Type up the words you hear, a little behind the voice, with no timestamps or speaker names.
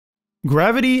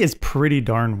Gravity is pretty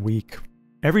darn weak.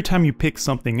 Every time you pick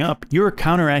something up, you're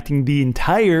counteracting the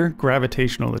entire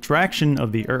gravitational attraction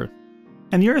of the Earth.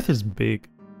 And the Earth is big.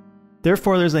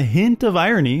 Therefore, there's a hint of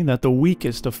irony that the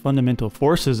weakest of fundamental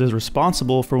forces is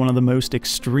responsible for one of the most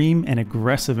extreme and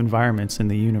aggressive environments in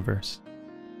the universe.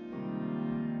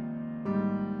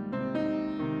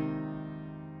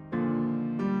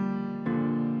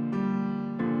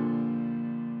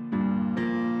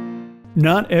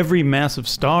 Not every massive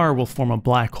star will form a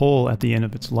black hole at the end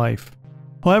of its life.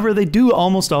 However, they do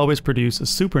almost always produce a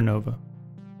supernova.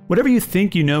 Whatever you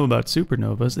think you know about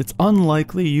supernovas, it's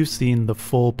unlikely you've seen the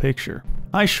full picture.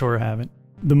 I sure haven't.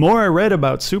 The more I read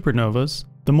about supernovas,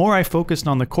 the more I focused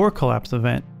on the core collapse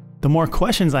event, the more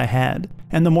questions I had,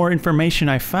 and the more information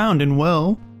I found, and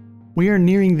well, we are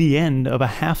nearing the end of a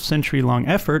half-century-long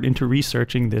effort into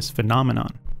researching this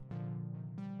phenomenon.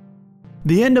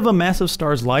 The end of a massive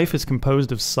star's life is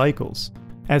composed of cycles.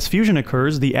 As fusion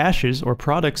occurs, the ashes or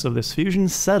products of this fusion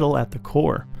settle at the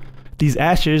core. These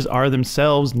ashes are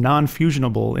themselves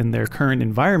non-fusionable in their current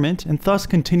environment and thus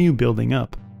continue building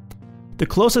up. The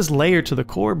closest layer to the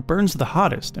core burns the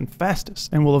hottest and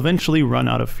fastest and will eventually run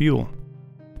out of fuel.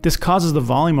 This causes the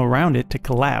volume around it to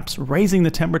collapse, raising the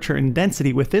temperature and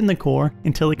density within the core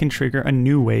until it can trigger a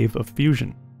new wave of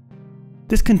fusion.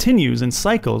 This continues in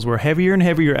cycles where heavier and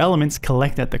heavier elements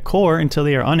collect at the core until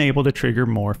they are unable to trigger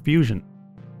more fusion.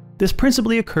 This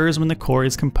principally occurs when the core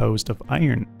is composed of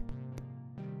iron.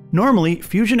 Normally,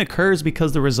 fusion occurs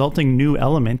because the resulting new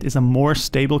element is a more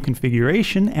stable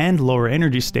configuration and lower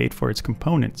energy state for its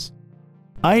components.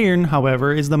 Iron,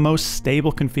 however, is the most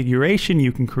stable configuration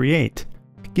you can create.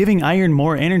 Giving iron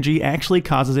more energy actually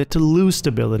causes it to lose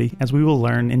stability, as we will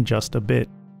learn in just a bit.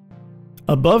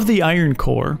 Above the iron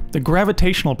core, the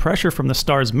gravitational pressure from the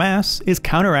star's mass is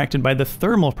counteracted by the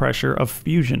thermal pressure of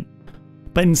fusion.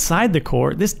 But inside the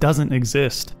core, this doesn't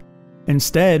exist.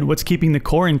 Instead, what's keeping the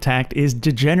core intact is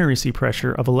degeneracy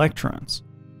pressure of electrons.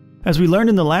 As we learned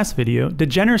in the last video,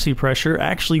 degeneracy pressure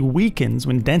actually weakens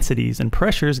when densities and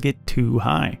pressures get too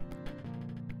high.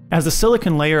 As the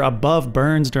silicon layer above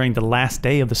burns during the last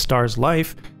day of the star's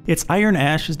life, its iron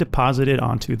ash is deposited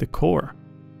onto the core.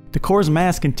 The core's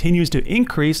mass continues to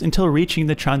increase until reaching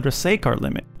the Chandrasekhar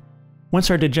limit. Once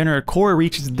our degenerate core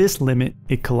reaches this limit,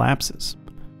 it collapses.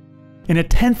 In a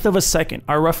tenth of a second,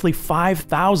 our roughly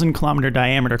 5,000 kilometer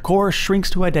diameter core shrinks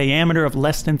to a diameter of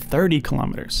less than 30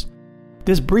 kilometers.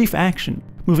 This brief action,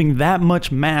 moving that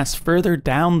much mass further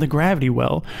down the gravity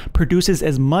well, produces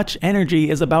as much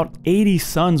energy as about 80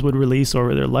 suns would release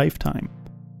over their lifetime.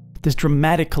 This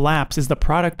dramatic collapse is the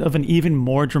product of an even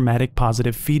more dramatic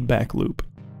positive feedback loop.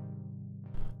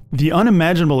 The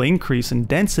unimaginable increase in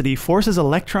density forces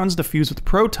electrons to fuse with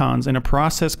protons in a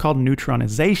process called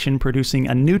neutronization, producing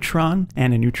a neutron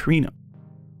and a neutrino.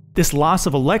 This loss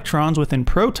of electrons within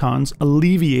protons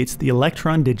alleviates the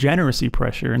electron degeneracy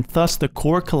pressure, and thus the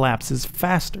core collapses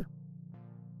faster.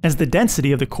 As the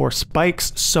density of the core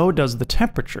spikes, so does the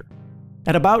temperature.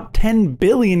 At about 10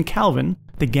 billion Kelvin,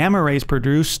 the gamma rays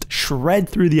produced shred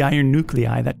through the iron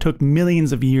nuclei that took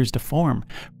millions of years to form,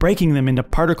 breaking them into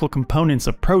particle components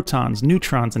of protons,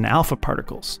 neutrons, and alpha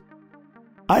particles.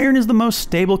 Iron is the most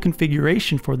stable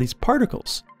configuration for these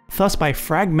particles. Thus, by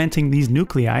fragmenting these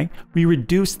nuclei, we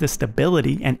reduce the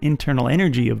stability and internal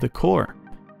energy of the core.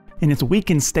 In its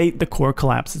weakened state, the core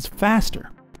collapses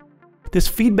faster. This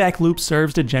feedback loop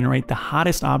serves to generate the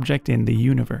hottest object in the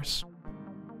universe.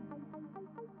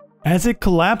 As it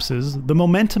collapses, the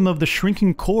momentum of the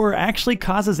shrinking core actually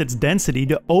causes its density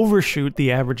to overshoot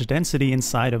the average density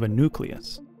inside of a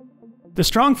nucleus. The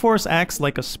strong force acts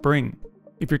like a spring.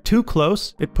 If you're too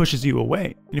close, it pushes you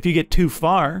away, and if you get too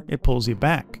far, it pulls you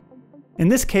back. In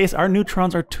this case, our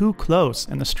neutrons are too close,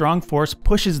 and the strong force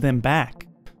pushes them back.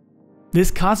 This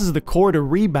causes the core to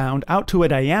rebound out to a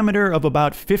diameter of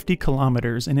about 50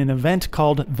 kilometers in an event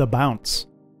called the bounce.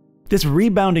 This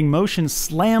rebounding motion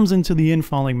slams into the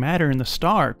infalling matter in the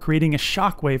star, creating a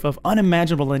shockwave of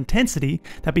unimaginable intensity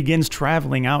that begins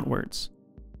traveling outwards.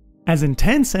 As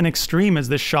intense and extreme as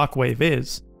this shockwave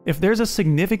is, if there's a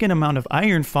significant amount of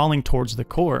iron falling towards the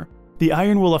core, the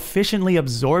iron will efficiently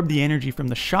absorb the energy from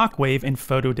the shockwave and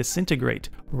photodisintegrate,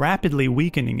 rapidly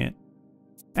weakening it.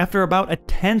 After about a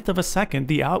tenth of a second,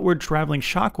 the outward traveling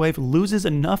shockwave loses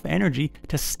enough energy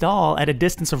to stall at a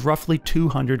distance of roughly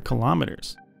 200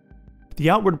 kilometers. The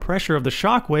outward pressure of the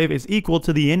shockwave is equal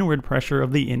to the inward pressure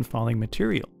of the infalling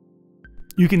material.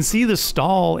 You can see the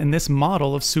stall in this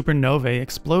model of supernovae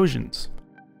explosions.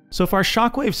 So if our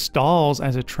shockwave stalls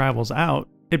as it travels out,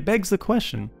 it begs the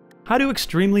question, how do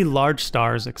extremely large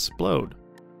stars explode?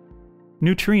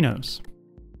 Neutrinos.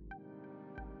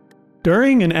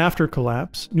 During and after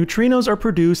collapse, neutrinos are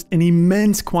produced in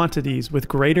immense quantities with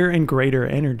greater and greater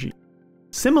energy.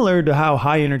 Similar to how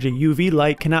high-energy UV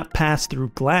light cannot pass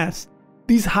through glass,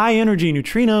 these high-energy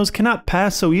neutrinos cannot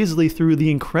pass so easily through the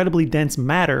incredibly dense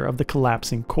matter of the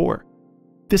collapsing core.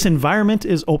 This environment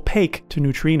is opaque to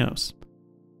neutrinos.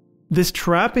 This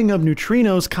trapping of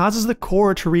neutrinos causes the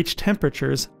core to reach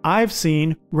temperatures I've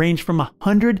seen range from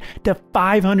 100 to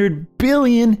 500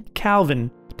 billion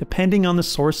Kelvin, depending on the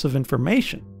source of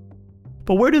information.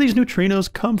 But where do these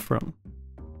neutrinos come from?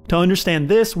 To understand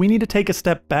this, we need to take a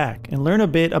step back and learn a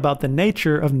bit about the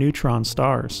nature of neutron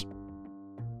stars.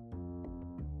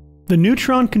 The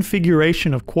neutron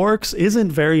configuration of quarks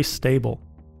isn't very stable.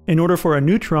 In order for a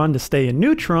neutron to stay a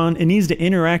neutron, it needs to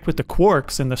interact with the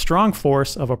quarks and the strong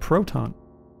force of a proton.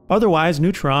 Otherwise,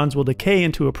 neutrons will decay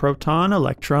into a proton,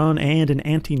 electron, and an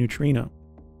antineutrino.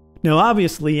 Now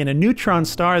obviously, in a neutron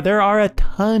star, there are a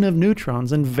ton of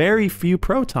neutrons and very few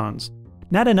protons,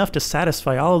 not enough to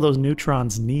satisfy all of those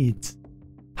neutrons' needs.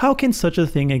 How can such a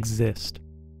thing exist?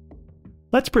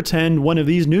 Let's pretend one of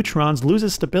these neutrons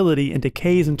loses stability and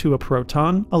decays into a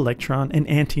proton, electron, and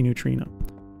antineutrino.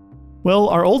 Well,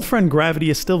 our old friend gravity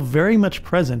is still very much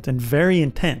present and very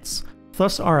intense,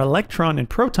 thus our electron and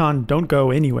proton don't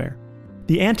go anywhere.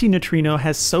 The antineutrino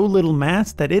has so little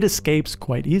mass that it escapes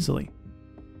quite easily.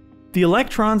 The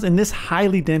electrons in this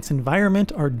highly dense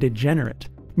environment are degenerate,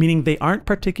 meaning they aren't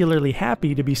particularly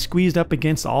happy to be squeezed up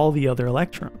against all the other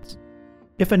electrons.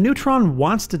 If a neutron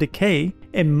wants to decay,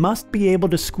 it must be able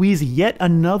to squeeze yet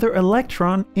another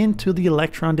electron into the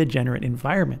electron degenerate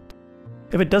environment.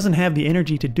 If it doesn't have the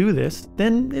energy to do this,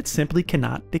 then it simply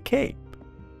cannot decay.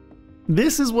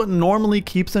 This is what normally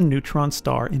keeps a neutron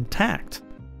star intact.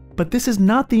 But this is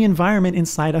not the environment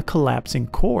inside a collapsing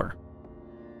core.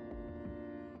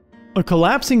 A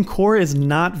collapsing core is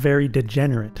not very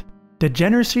degenerate.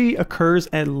 Degeneracy occurs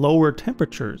at lower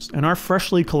temperatures, and our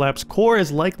freshly collapsed core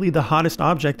is likely the hottest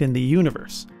object in the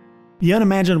universe. The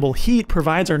unimaginable heat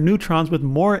provides our neutrons with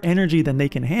more energy than they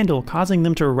can handle, causing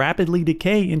them to rapidly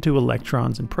decay into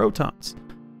electrons and protons.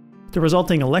 The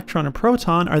resulting electron and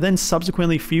proton are then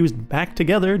subsequently fused back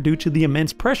together due to the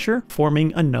immense pressure,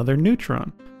 forming another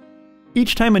neutron.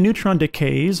 Each time a neutron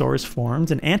decays or is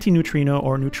formed, an antineutrino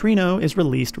or neutrino is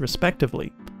released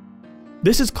respectively.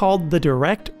 This is called the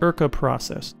Direct Urca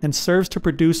Process and serves to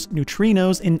produce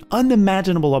neutrinos in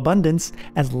unimaginable abundance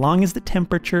as long as the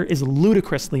temperature is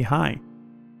ludicrously high.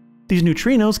 These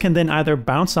neutrinos can then either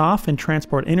bounce off and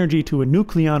transport energy to a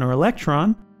nucleon or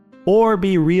electron, or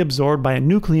be reabsorbed by a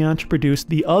nucleon to produce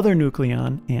the other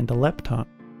nucleon and a lepton.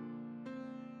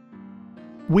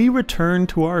 We return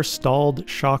to our stalled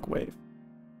shockwave.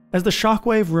 As the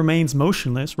shockwave remains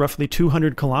motionless roughly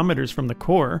 200 kilometers from the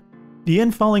core, the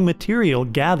infalling material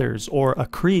gathers or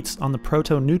accretes on the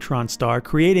proto-neutron star,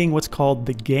 creating what's called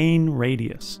the gain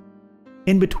radius.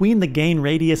 In between the gain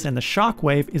radius and the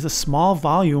shockwave is a small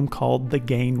volume called the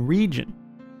gain region.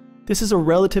 This is a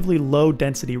relatively low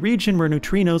density region where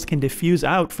neutrinos can diffuse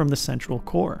out from the central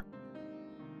core.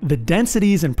 The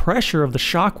densities and pressure of the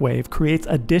shockwave creates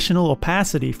additional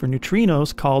opacity for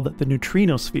neutrinos called the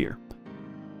neutrinosphere.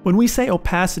 When we say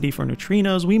opacity for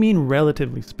neutrinos, we mean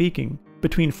relatively speaking.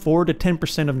 Between 4 to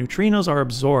 10% of neutrinos are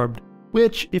absorbed,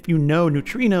 which, if you know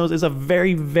neutrinos, is a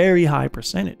very, very high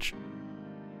percentage.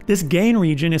 This gain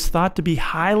region is thought to be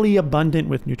highly abundant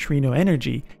with neutrino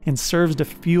energy and serves to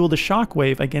fuel the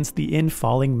shockwave against the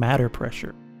infalling matter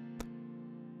pressure.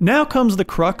 Now comes the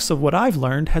crux of what I've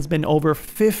learned has been over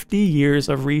 50 years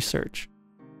of research.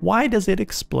 Why does it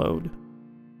explode?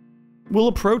 We'll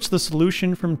approach the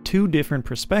solution from two different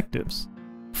perspectives.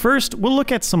 First, we'll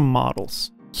look at some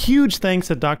models. Huge thanks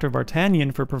to Dr.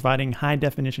 Vartanyan for providing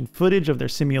high-definition footage of their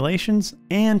simulations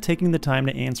and taking the time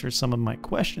to answer some of my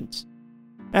questions.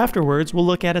 Afterwards, we'll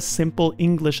look at a simple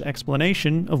English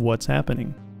explanation of what's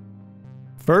happening.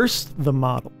 First, the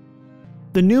model.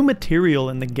 The new material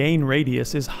in the gain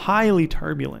radius is highly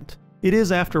turbulent. It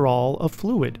is, after all, a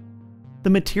fluid. The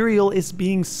material is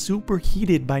being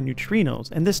superheated by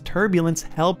neutrinos, and this turbulence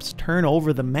helps turn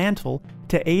over the mantle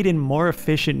to aid in more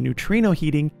efficient neutrino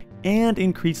heating and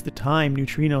increase the time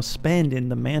neutrinos spend in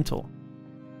the mantle.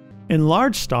 In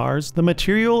large stars, the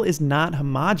material is not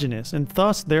homogeneous, and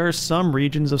thus there are some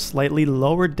regions of slightly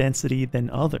lower density than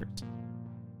others.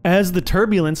 As the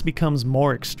turbulence becomes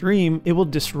more extreme, it will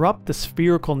disrupt the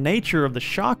spherical nature of the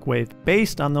shockwave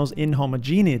based on those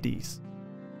inhomogeneities.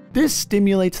 This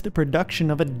stimulates the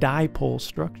production of a dipole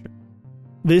structure.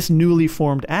 This newly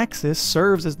formed axis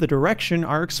serves as the direction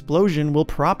our explosion will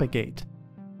propagate.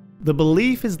 The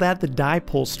belief is that the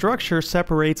dipole structure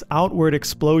separates outward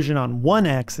explosion on one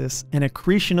axis and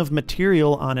accretion of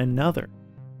material on another.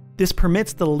 This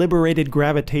permits the liberated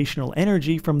gravitational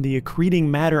energy from the accreting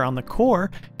matter on the core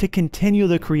to continue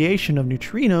the creation of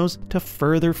neutrinos to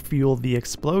further fuel the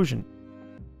explosion.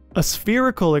 A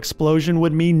spherical explosion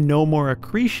would mean no more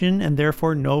accretion and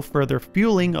therefore no further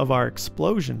fueling of our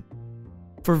explosion.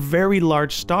 For very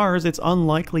large stars, it's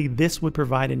unlikely this would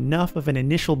provide enough of an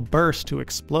initial burst to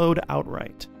explode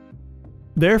outright.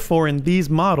 Therefore, in these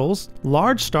models,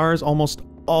 large stars almost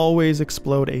always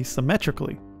explode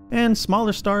asymmetrically, and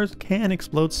smaller stars can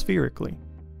explode spherically.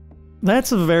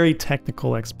 That's a very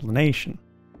technical explanation.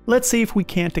 Let's see if we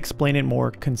can't explain it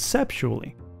more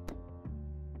conceptually.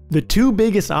 The two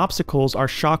biggest obstacles our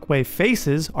shockwave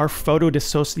faces are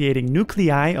photodissociating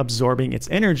nuclei absorbing its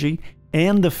energy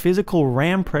and the physical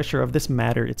ram pressure of this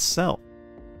matter itself.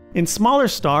 In smaller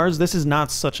stars, this is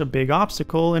not such a big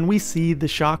obstacle, and we see the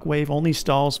shockwave only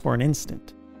stalls for an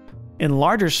instant. In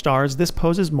larger stars, this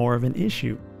poses more of an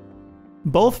issue.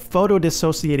 Both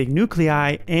photodissociating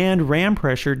nuclei and ram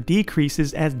pressure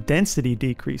decreases as density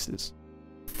decreases.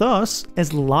 Thus,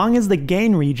 as long as the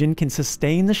gain region can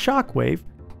sustain the shockwave,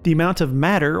 the amount of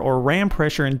matter or ram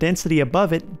pressure and density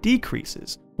above it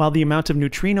decreases, while the amount of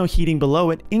neutrino heating below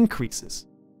it increases.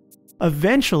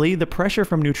 Eventually, the pressure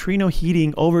from neutrino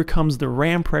heating overcomes the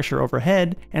ram pressure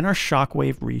overhead and our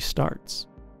shockwave restarts.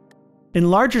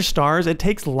 In larger stars, it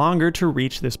takes longer to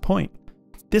reach this point.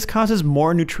 This causes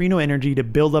more neutrino energy to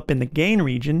build up in the gain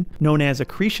region, known as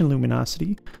accretion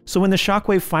luminosity, so when the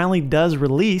shockwave finally does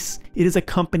release, it is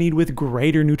accompanied with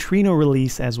greater neutrino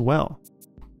release as well.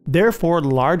 Therefore,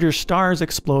 larger stars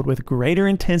explode with greater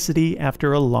intensity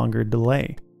after a longer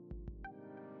delay.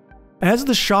 As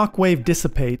the shockwave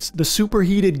dissipates, the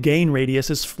superheated gain radius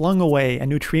is flung away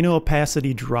and neutrino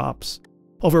opacity drops.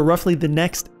 Over roughly the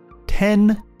next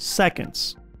 10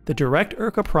 seconds, the direct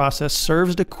Urca process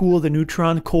serves to cool the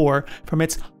neutron core from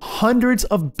its hundreds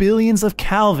of billions of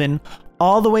Kelvin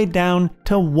all the way down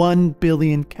to 1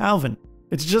 billion Kelvin.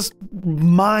 It's just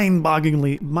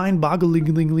mind-bogglingly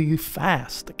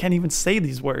fast. I can't even say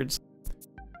these words.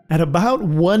 At about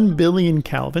 1 billion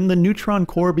Kelvin, the neutron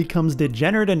core becomes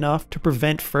degenerate enough to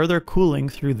prevent further cooling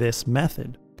through this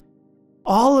method.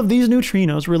 All of these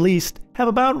neutrinos released have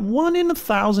about 1 in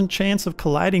 1,000 chance of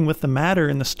colliding with the matter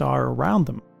in the star around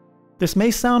them. This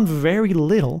may sound very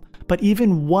little, but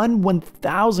even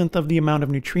 1/1000th of the amount of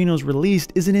neutrinos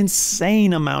released is an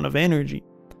insane amount of energy.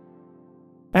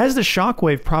 As the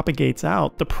shockwave propagates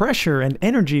out, the pressure and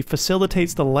energy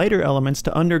facilitates the lighter elements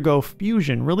to undergo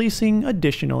fusion, releasing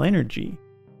additional energy.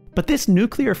 But this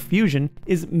nuclear fusion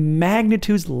is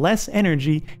magnitudes less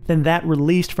energy than that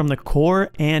released from the core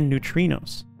and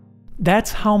neutrinos.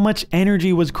 That's how much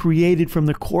energy was created from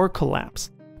the core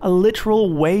collapse. A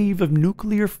literal wave of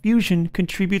nuclear fusion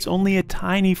contributes only a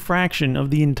tiny fraction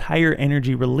of the entire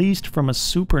energy released from a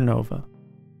supernova.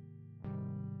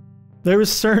 There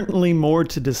is certainly more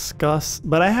to discuss,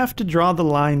 but I have to draw the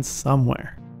line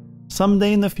somewhere.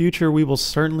 Someday in the future we will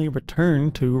certainly return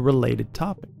to related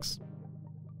topics.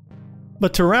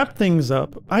 But to wrap things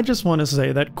up, I just want to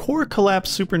say that core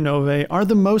collapse supernovae are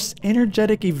the most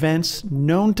energetic events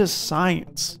known to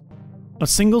science. A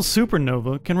single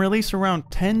supernova can release around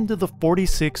 10 to the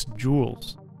 46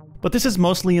 joules. But this is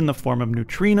mostly in the form of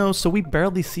neutrinos, so we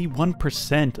barely see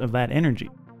 1% of that energy.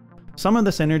 Some of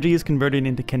this energy is converted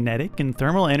into kinetic and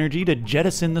thermal energy to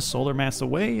jettison the solar mass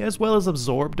away, as well as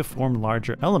absorb to form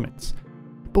larger elements.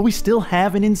 But we still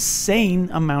have an insane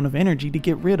amount of energy to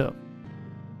get rid of.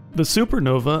 The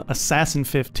supernova, Assassin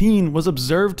 15, was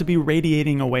observed to be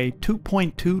radiating away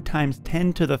 2.2 times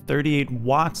 10 to the 38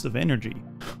 watts of energy,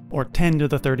 or 10 to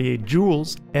the 38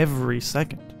 joules every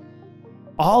second.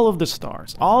 All of the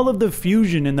stars, all of the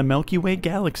fusion in the Milky Way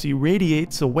galaxy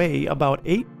radiates away about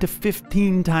 8 to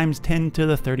 15 times 10 to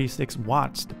the 36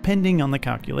 watts, depending on the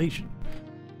calculation.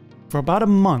 For about a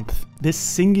month, this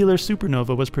singular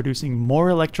supernova was producing more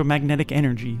electromagnetic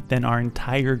energy than our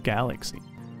entire galaxy.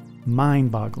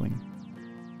 Mind-boggling.